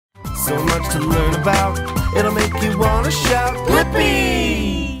so much to learn about. It'll make you want to shout,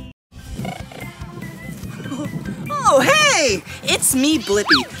 Blippi! Oh, hey! It's me,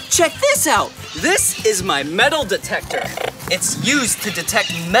 Blippi. Check this out. This is my metal detector. It's used to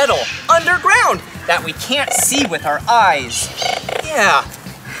detect metal underground that we can't see with our eyes. Yeah,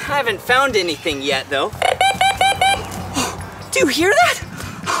 I haven't found anything yet, though. Do you hear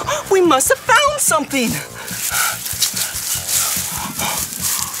that? We must have found something.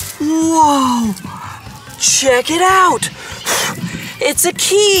 Whoa! Check it out. It's a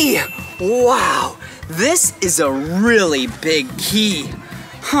key. Wow, this is a really big key.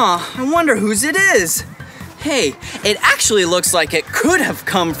 Huh, I wonder whose it is. Hey, it actually looks like it could have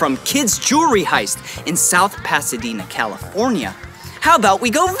come from Kids' Jewelry Heist in South Pasadena, California. How about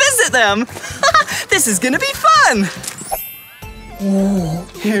we go visit them? This is gonna be fun. Oh,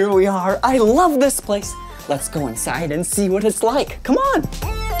 here we are. I love this place. Let's go inside and see what it's like. Come on.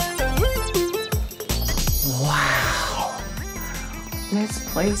 Wow.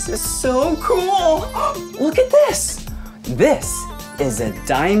 This place is so cool. Look at this. This is a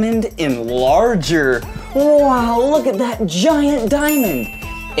diamond enlarger. Wow, look at that giant diamond.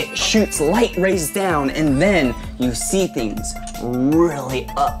 It shoots light rays down and then you see things really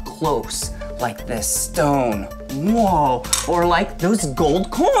up close, like this stone. Whoa, or like those gold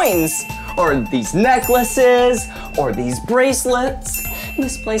coins, or these necklaces, or these bracelets.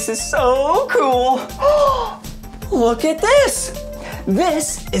 This place is so cool. Look at this.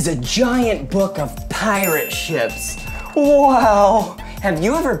 This is a giant book of pirate ships. Wow, have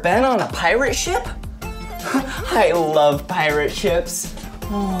you ever been on a pirate ship? I love pirate ships.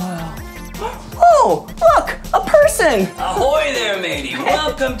 Wow. Oh, look, a person. Ahoy there, matey.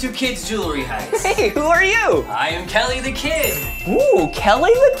 Welcome to Kids' Jewelry Heist. Hey, who are you? I am Kelly the Kid. Ooh,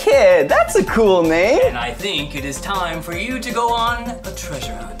 Kelly the Kid. That's a cool name. And I think it is time for you to go on a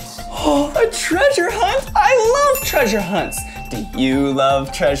treasure hunt. Oh, a treasure hunt? I love treasure hunts. Do you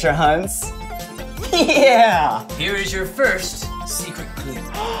love treasure hunts? Yeah. Here is your first secret clue.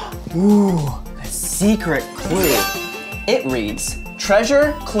 Ooh, a secret clue. It reads,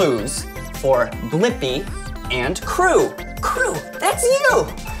 treasure clues for Blippi and crew. Crew, that's you.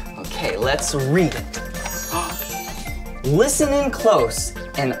 Okay, let's read it. Listen in close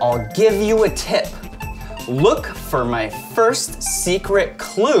and I'll give you a tip. Look for my first secret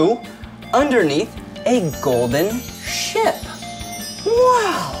clue underneath a golden ship.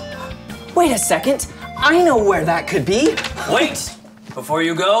 Wow. Wait a second, I know where that could be. Wait, before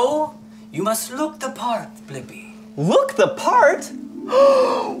you go, you must look the part, Blippi. Look the part?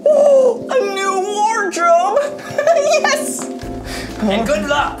 Oh, a new wardrobe! Yes! And good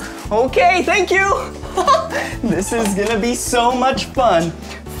luck. Okay, thank you. This is gonna be so much fun.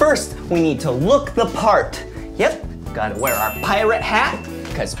 First, we need to look the part. Yep, gotta wear our pirate hat,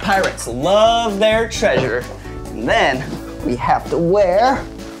 because pirates love their treasure. And then we have to wear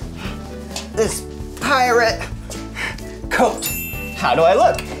this pirate coat. How do I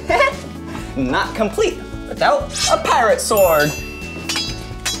look? Not complete without a pirate sword.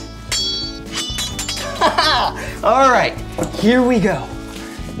 All right, here we go.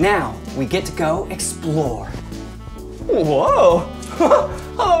 Now we get to go explore. Whoa.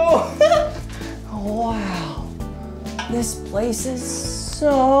 Oh. Wow. This place is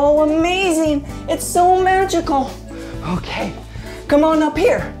so amazing. It's so magical. Okay, come on up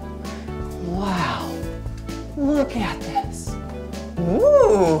here. Wow. Look at this.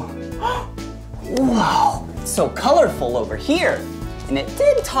 Ooh. Whoa. It's so colorful over here. And it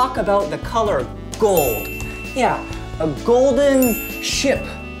did talk about the color gold. Yeah, a golden ship.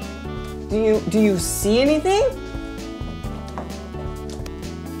 Do you see anything?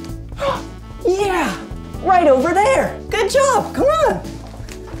 Yeah, right over there. Good job, come on.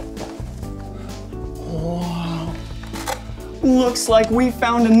 Wow. Looks like we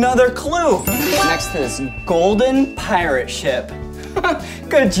found another clue next to this golden pirate ship.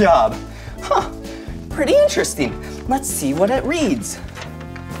 Good job. Huh, pretty interesting. Let's see what it reads.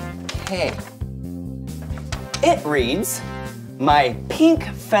 Okay. It reads, my pink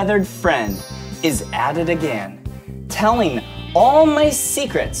feathered friend is at it again, telling all my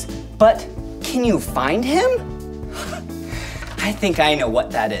secrets, but can you find him? I think I know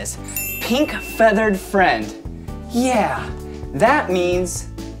what that is. Pink feathered friend. Yeah, that means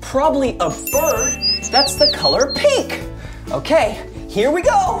probably a bird that's the color pink. Okay, here we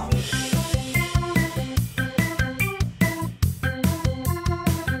go.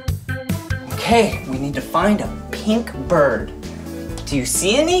 Okay, we need to find a pink bird. Do you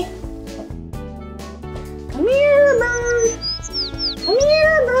see any? Come here, bird. Come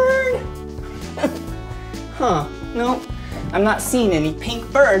here, bird. Huh, no, I'm not seeing any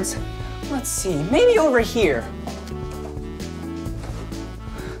pink birds. Let's see, maybe over here.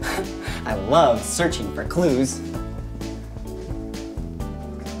 I love searching for clues.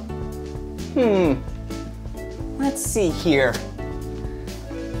 Let's see here.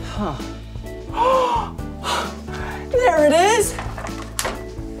 Huh. There it is!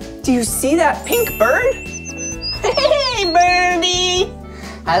 Do you see that pink bird? Hey, birdie!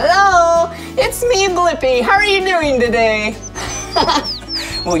 Hello, it's me, Blippi. How are you doing today?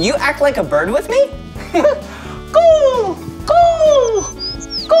 Will you act like a bird with me? Go! Go!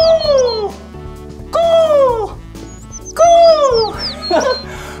 Go! Go! Go!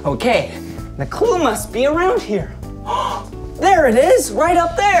 Okay, the clue must be around here. There it is, right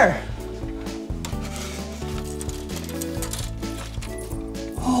up there.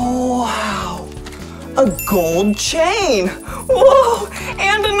 Oh, wow, a gold chain. Whoa,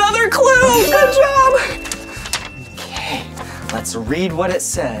 and another clue, good job. Okay, let's read what it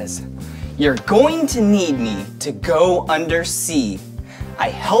says. You're going to need me to go undersea. I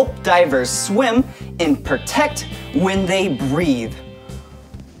help divers swim and protect when they breathe.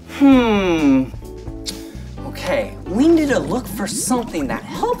 Okay, we need to look for something that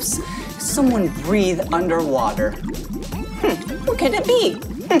helps someone breathe underwater. What could it be?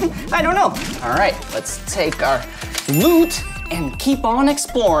 I don't know. All right, let's take our loot and keep on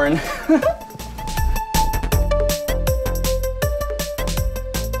exploring.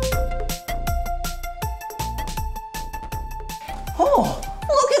 Oh,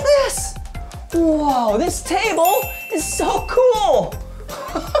 look at this. Whoa, this table is so cool.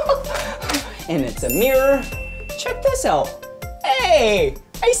 And it's a mirror. Check this out. Hey,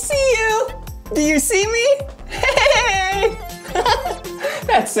 I see you. Do you see me? Hey!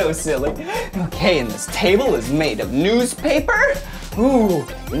 That's so silly. Okay, and this table is made of newspaper. Ooh,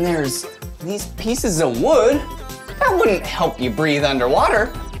 and there's these pieces of wood. That wouldn't help you breathe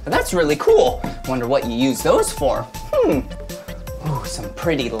underwater, but that's really cool. Wonder what you use those for. Ooh, some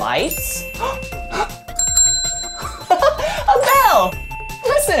pretty lights. A bell!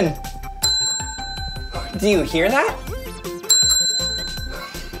 Listen. Do you hear that?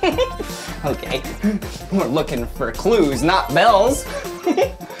 Okay, we're looking for clues, not bells.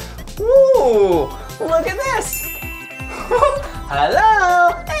 Ooh, look at this.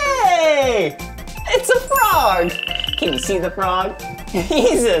 Hello, hey, it's a frog. Can you see the frog?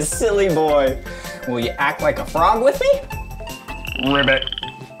 He's a silly boy. Will you act like a frog with me? Ribbit,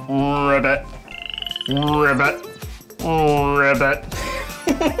 ribbit, ribbit, ribbit.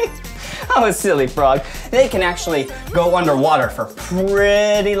 Oh, a silly frog. They can actually go underwater for a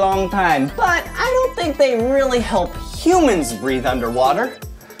pretty long time, but I don't think they really help humans breathe underwater.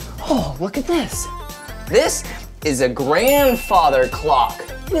 Oh, look at this. This is a grandfather clock.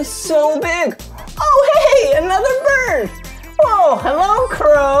 It is so big. Oh, hey, another bird. Whoa, hello,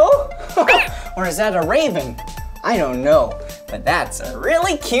 crow. Or is that a raven? I don't know, but that's a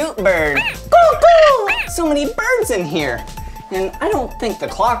really cute bird. Go! So many birds in here. And I don't think the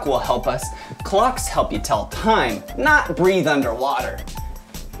clock will help us. Clocks help you tell time, not breathe underwater.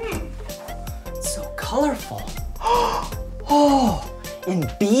 It's so colorful. Oh, and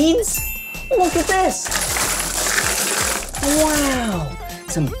beads? Look at this. Wow,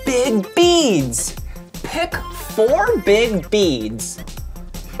 some big beads. Pick 4 big beads.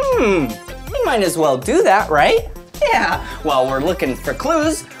 We might as well do that, right? Yeah, while we're looking for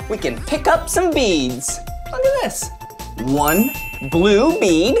clues, we can pick up some beads. Look at this. 1 blue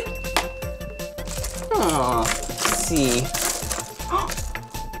bead. Oh, let's see.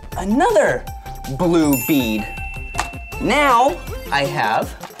 Another blue bead. Now I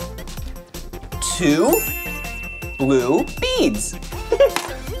have 2 blue beads.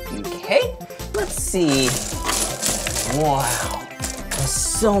 Okay, let's see. Wow, there's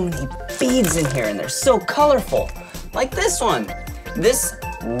so many beads in here and they're so colorful. Like this one, this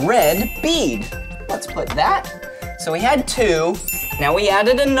red bead. Let's put that. So we had 2, now we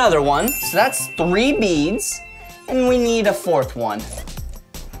added another one, so that's 3 beads, and we need a 4th one.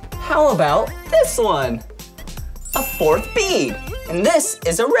 How about this one? A 4th bead, and this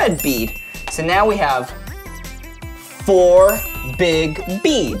is a red bead. So now we have 4 big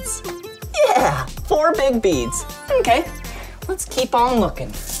beads. Yeah, 4 big beads. Okay, let's keep on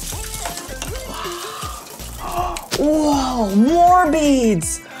looking. Whoa, more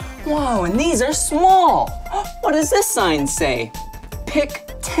beads. Wow, and these are small. What does this sign say?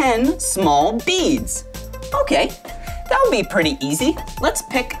 Pick 10 small beads. Okay, that would be pretty easy. Let's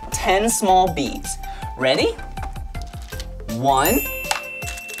pick 10 small beads. Ready? 1,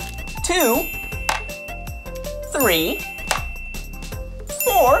 2, 3,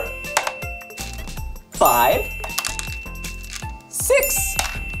 4, 5, 6,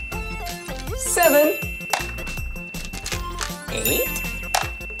 7, 8,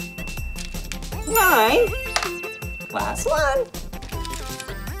 9, last one,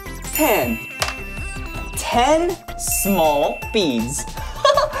 10. 10 small beads.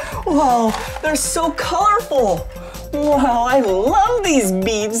 Wow, they're so colorful. Wow, I love these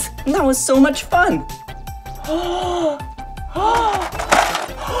beads. That was so much fun.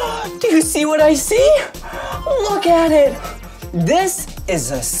 Do you see what I see? Look at it. This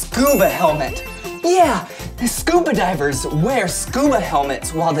is a scuba helmet. Yeah, the scuba divers wear scuba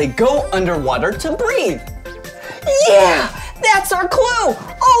helmets while they go underwater to breathe. Yeah, that's our clue.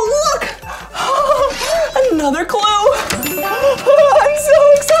 Oh, look. Another clue. I'm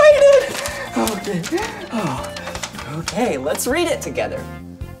so excited. Okay, let's read it together.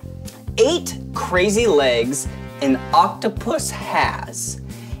 8 crazy legs an octopus has.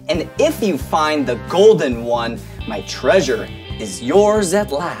 And if you find the golden one, my treasure is yours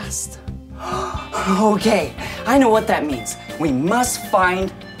at last. Okay, I know what that means. We must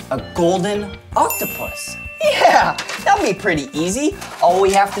find a golden octopus. Yeah, that'll be pretty easy. All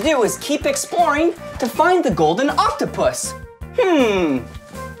we have to do is keep exploring to find the golden octopus.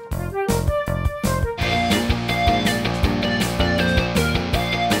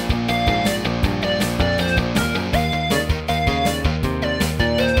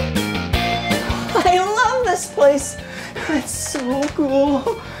 I love this place. It's so cool.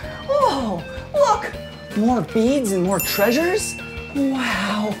 Oh, look, more beads and more treasures.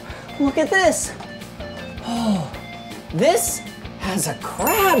 Wow, look at this. Oh, this has a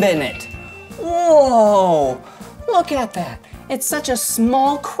crab in it. Whoa, look at that. It's such a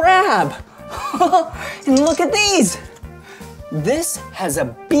small crab. And look at these. This has a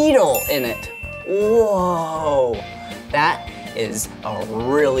beetle in it. Whoa, that is a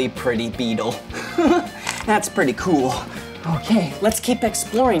really pretty beetle. That's pretty cool. Okay, let's keep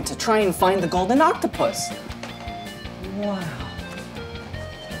exploring to try and find the golden octopus. Wow.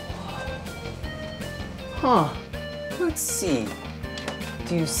 Huh, let's see.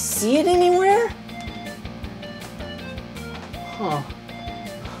 Do you see it anywhere? Huh.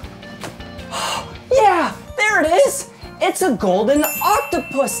 Yeah, there it is. It's a golden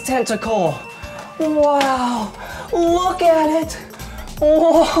octopus tentacle. Wow, look at it.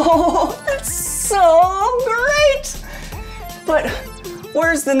 Whoa, that's so great. But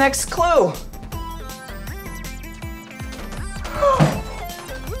where's the next clue?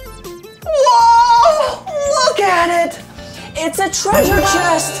 Whoa, look at it. It's a treasure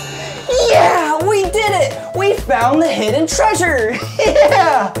chest. Yeah, we did it. We found the hidden treasure.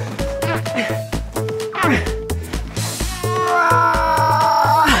 Yeah.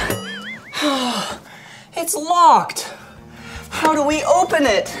 It's locked. How do we open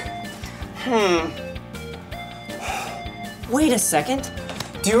it? Wait a second.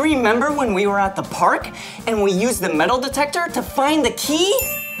 Do you remember when we were at the park and we used the metal detector to find the key?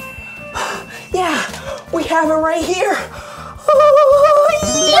 Yeah, we have it right here.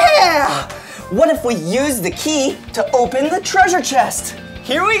 Oh, yeah! What if we use the key to open the treasure chest?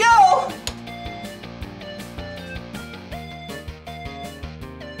 Here we go!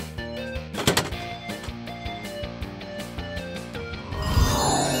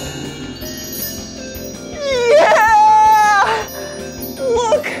 Yeah!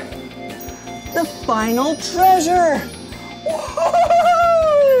 Look! The final treasure!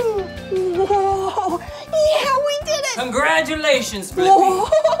 Whoa! Whoa! Yeah, we did it! Congratulations, Blippi.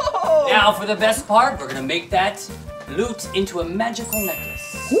 Now for the best part, we're gonna make that loot into a magical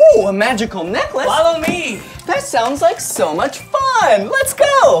necklace. Ooh, a magical necklace? Follow me! That sounds like so much fun! Let's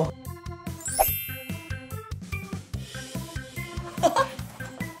go!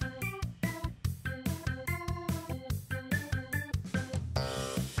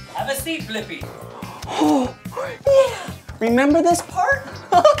 Have a seat, Blippi. Oh, yeah! Remember this part?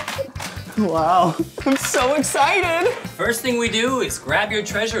 Wow, I'm so excited! First thing we do is grab your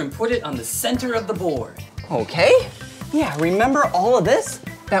treasure and put it on the center of the board. Okay. Yeah, remember all of this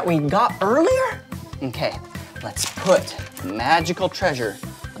that we got earlier? Okay, let's put magical treasure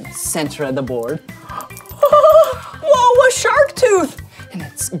on the center of the board. Whoa, a shark tooth! And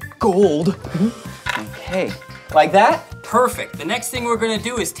it's gold. Okay, like that? Perfect. The next thing we're gonna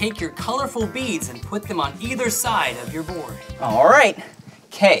do is take your colorful beads and put them on either side of your board. All right.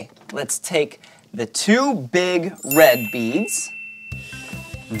 Okay, let's take the 2 big red beads,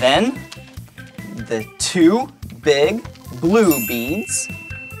 then the 2 big blue beads,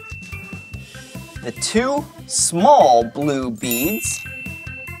 the 2 small blue beads,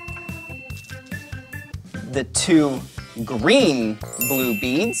 the 2 green blue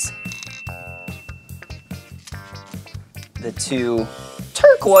beads, the 2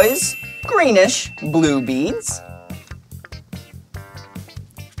 turquoise greenish blue beads,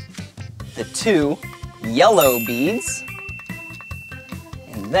 the 2 yellow beads,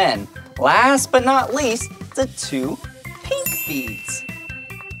 and then, last but not least, the 2 pink beads.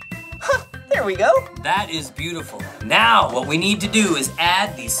 Huh, there we go. That is beautiful. Now, what we need to do is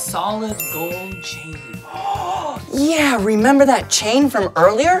add the solid gold chain. Yeah, remember that chain from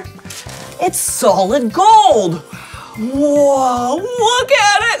earlier? It's solid gold. Whoa, look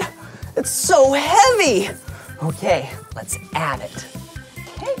at it. It's so heavy. Okay, let's add it.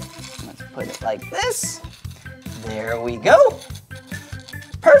 Okay, let's put it like this. There we go.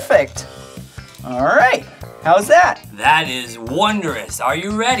 Perfect. All right, how's that? That is wondrous. Are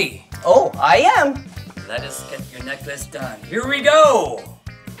you ready? Oh, I am. Let us get your necklace done. Here we go.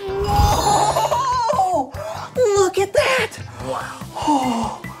 Whoa, look at that. Wow.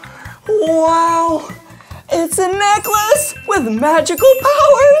 Oh, wow. It's a necklace with magical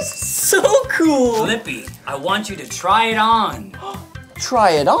powers. So cool. Blippi, I want you to try it on.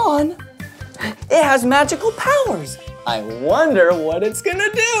 Try it on? It has magical powers. I wonder what it's gonna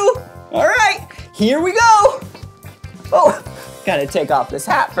do. All right, here we go. Oh, gotta take off this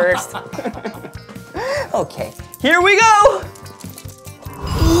hat first. Okay, here we go.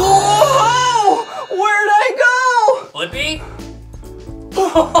 Whoa, where'd I go? Blippi?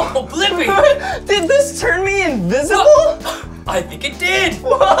 Oh, Blippi! Did this turn me invisible? I think it did.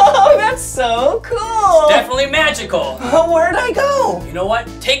 Whoa, that's so cool. Definitely magical. Where'd I go? You know what?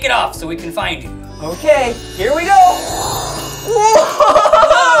 Take it off so we can find you. Okay, here we go.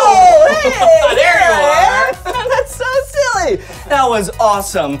 Whoa! Hey, There you are. That's so silly. That was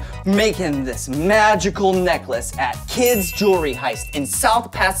awesome, making this magical necklace at Kids Jewelry Heist in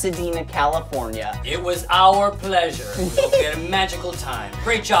South Pasadena, California. It was our pleasure. Hope you had a magical time.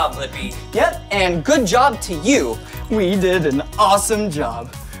 Great job, Blippi. Yep, and good job to you. We did an awesome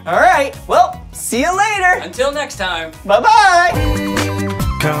job. All right, well, see you later. Until next time. Bye-bye.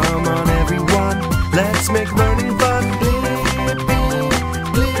 Come on everyone, let's make learning fun. Blippi.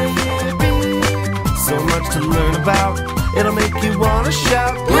 So much to learn about, it'll make you wanna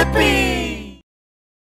shout, Blippi!